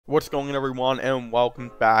What's going on, everyone, and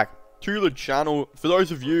welcome back to the channel. For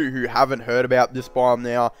those of you who haven't heard about this by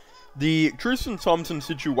now, the Tristan Thompson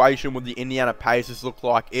situation with the Indiana Pacers look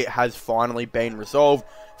like it has finally been resolved.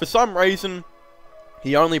 For some reason,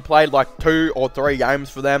 he only played like 2 or 3 games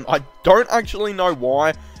for them. I don't actually know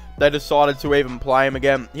why they decided to even play him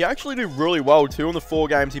again. He actually did really well too. In the 4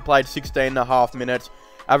 games, he played 16.5 minutes,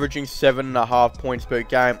 averaging 7.5 points per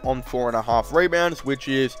game on 4.5 rebounds, which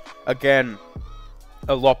is, again,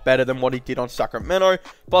 a lot better than what he did on Sacramento.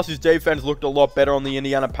 Plus, his defense looked a lot better on the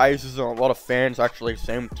Indiana Pacers, and a lot of fans actually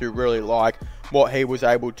seemed to really like what he was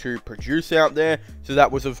able to produce out there. So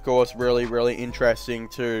that was, of course, really interesting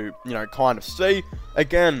to, kind of see.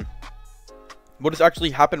 Again, what has actually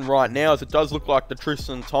happened right now is it does look like the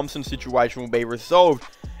Tristan Thompson situation will be resolved,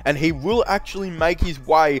 and he will actually make his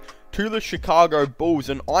way to the Chicago Bulls.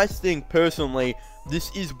 And I think, personally, this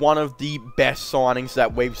is one of the best signings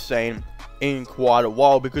that we've seen in quite a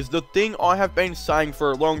while, because the thing I have been saying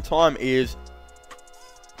for a long time is,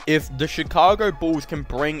 if the Chicago Bulls can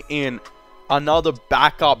bring in another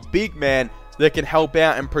backup big man that can help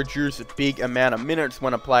out and produce a big amount of minutes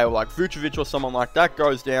when a player like Vucevic or someone like that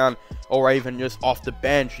goes down, or even just off the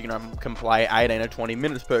bench, can play 18 or 20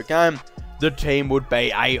 minutes per game, the team would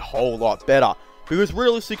be a whole lot better. Because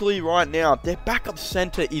realistically right now, their backup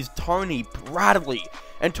center is Tony Bradley.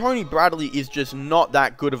 And Tony Bradley is just not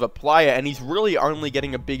that good of a player, and he's really only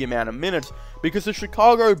getting a big amount of minutes because the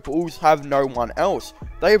Chicago Bulls have no one else.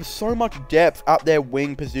 They have so much depth at their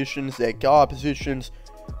wing positions, their guard positions,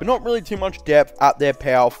 but not really too much depth at their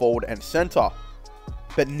power forward and center.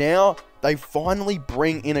 But now, they finally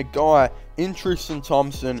bring in a guy in Tristan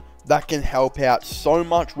Thompson that can help out so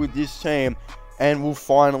much with this team and will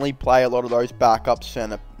finally play a lot of those backup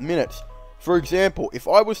center minutes. For example, if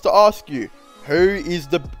I was to ask you, who is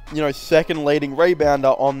the, second leading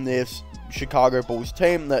rebounder on this Chicago Bulls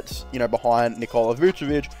team that's, behind Nikola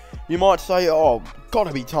Vucevic, you might say, oh,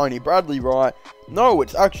 gotta be Tony Bradley, right? No,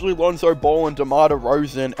 it's actually Lonzo Ball and DeMar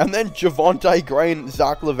DeRozan, and then Javonte Green,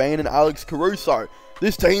 Zach LaVine, and Alex Caruso.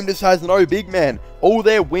 This team just has no big man. All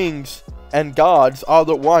their wings and guards are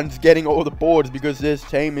the ones getting all the boards, because this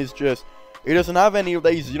team is just, it doesn't have any of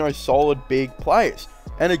these, solid big players.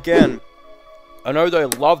 And again, I know they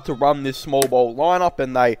love to run this small ball lineup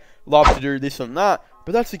and they love to do this and that,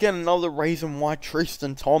 but that's again another reason why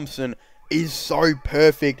Tristan Thompson is so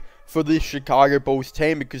perfect for this Chicago Bulls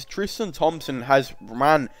team, because Tristan Thompson has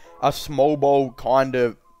run a small ball kind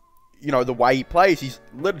of, the way he plays. He's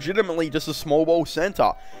legitimately just a small ball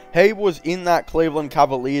center. He was in that Cleveland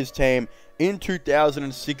Cavaliers team in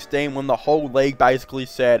 2016 when the whole league basically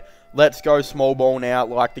said, let's go small ball now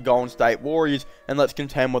like the Golden State Warriors, and let's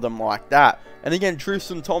contend with them like that. And again,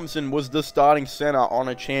 Tristan Thompson was the starting center on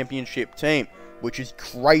a championship team, which is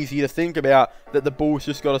crazy to think about, that the Bulls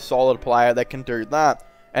just got a solid player that can do that.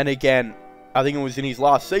 And again, I think it was in his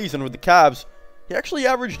last season with the Cavs, he actually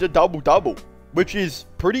averaged a double-double, which is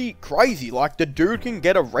pretty crazy. Like, the dude can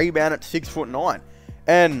get a rebound at 6'9".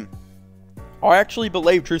 And I actually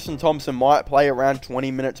believe Tristan Thompson might play around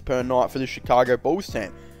 20 minutes per night for the Chicago Bulls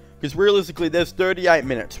team. Because realistically, there's 38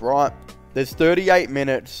 minutes, right? There's 38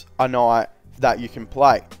 minutes a night that you can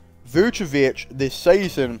play. Vucevic this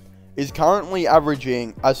season is currently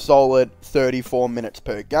averaging a solid 34 minutes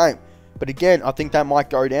per game. But again, I think that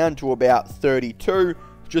might go down to about 32,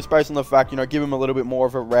 just based on the fact, give him a little bit more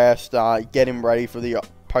of a rest, get him ready for the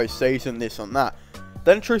postseason, this and that.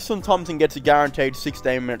 Then Tristan Thompson gets a guaranteed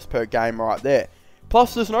 16 minutes per game right there.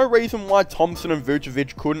 Plus, there's no reason why Thompson and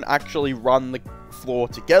Vucevic couldn't actually run the floor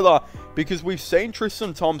together, because we've seen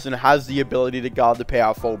Tristan Thompson has the ability to guard the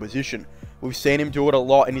power forward position. We've seen him do it a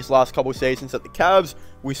lot in his last couple of seasons at the Cavs.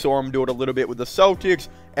 We saw him do it a little bit with the Celtics,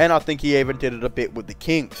 and I think he even did it a bit with the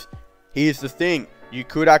Kings. Here's the thing, you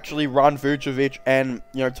could actually run Vucevic and,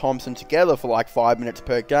 Thompson together for like 5 minutes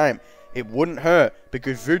per game. It wouldn't hurt,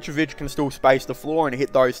 because Vucevic can still space the floor and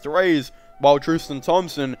hit those threes, while Tristan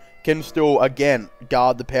Thompson can still, again,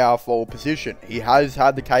 guard the power forward position. He has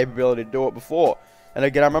had the capability to do it before. And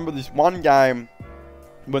again, I remember this one game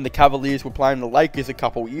when the Cavaliers were playing the Lakers a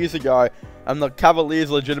couple years ago, and the Cavaliers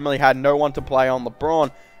legitimately had no one to play on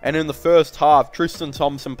LeBron. And in the first half, Tristan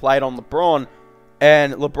Thompson played on LeBron,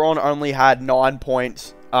 and LeBron only had 9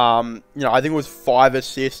 points. I think it was 5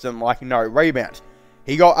 assists and like no rebounds.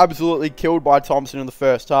 He got absolutely killed by Thompson in the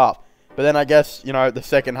first half. But then I guess, the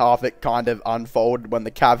second half it kind of unfolded when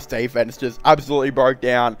the Cavs defense just absolutely broke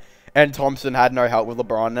down and Thompson had no help with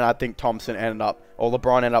LeBron, and I think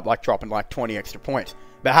LeBron ended up like dropping like 20 extra points.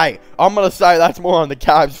 But hey, I'm going to say that's more on the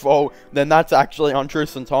Cavs' fault than that's actually on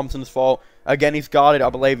Tristan Thompson's fault. Again, he's guarded, I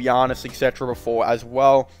believe, Giannis, etc. before as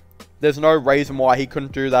well. there's no reason why he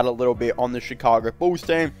couldn't do that a little bit on the Chicago Bulls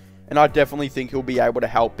team, and I definitely think he'll be able to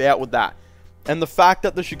help out with that. And the fact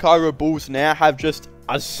that the Chicago Bulls now have just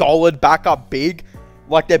a solid backup big,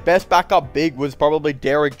 like their best backup big was probably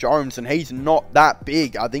Derrick Jones, and he's not that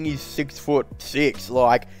big. I think he's 6'6".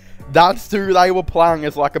 Like, that's who they were playing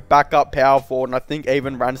as like a backup power forward, and I think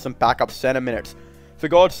even ran some backup center minutes. For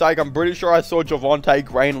God's sake, I'm pretty sure I saw Javonte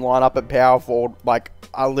Green line up at power forward like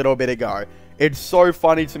a little bit ago. It's so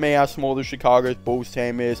funny to me how small the Chicago Bulls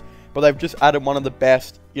team is, but they've just added one of the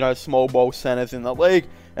best, small ball centers in the league,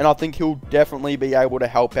 and I think he'll definitely be able to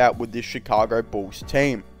help out with this Chicago Bulls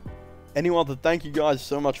team. Anyway, thank you guys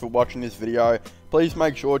so much for watching this video. Please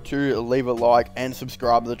make sure to leave a like and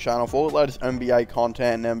subscribe to the channel for all the latest NBA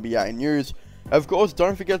content and NBA news. Of course,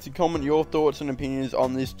 don't forget to comment your thoughts and opinions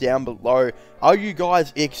on this down below. Are you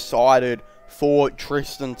guys excited for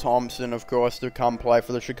Tristan Thompson, of course, to come play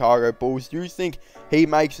for the Chicago Bulls? Do you think he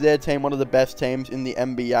makes their team one of the best teams in the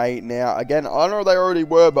NBA now? Again, I know they already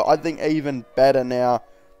were, but I think even better now.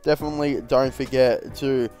 Definitely don't forget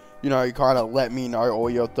to, kind of let me know all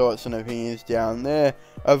your thoughts and opinions down there.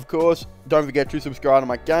 Of course, don't forget to subscribe to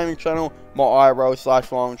my gaming channel, my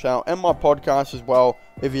IRL/vlog channel, and my podcast as well,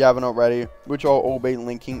 if you haven't already, which I'll all be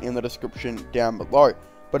linking in the description down below.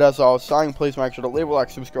 But as I was saying, please make sure to leave a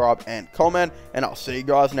like, subscribe, and comment, and I'll see you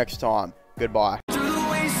guys next time. Goodbye.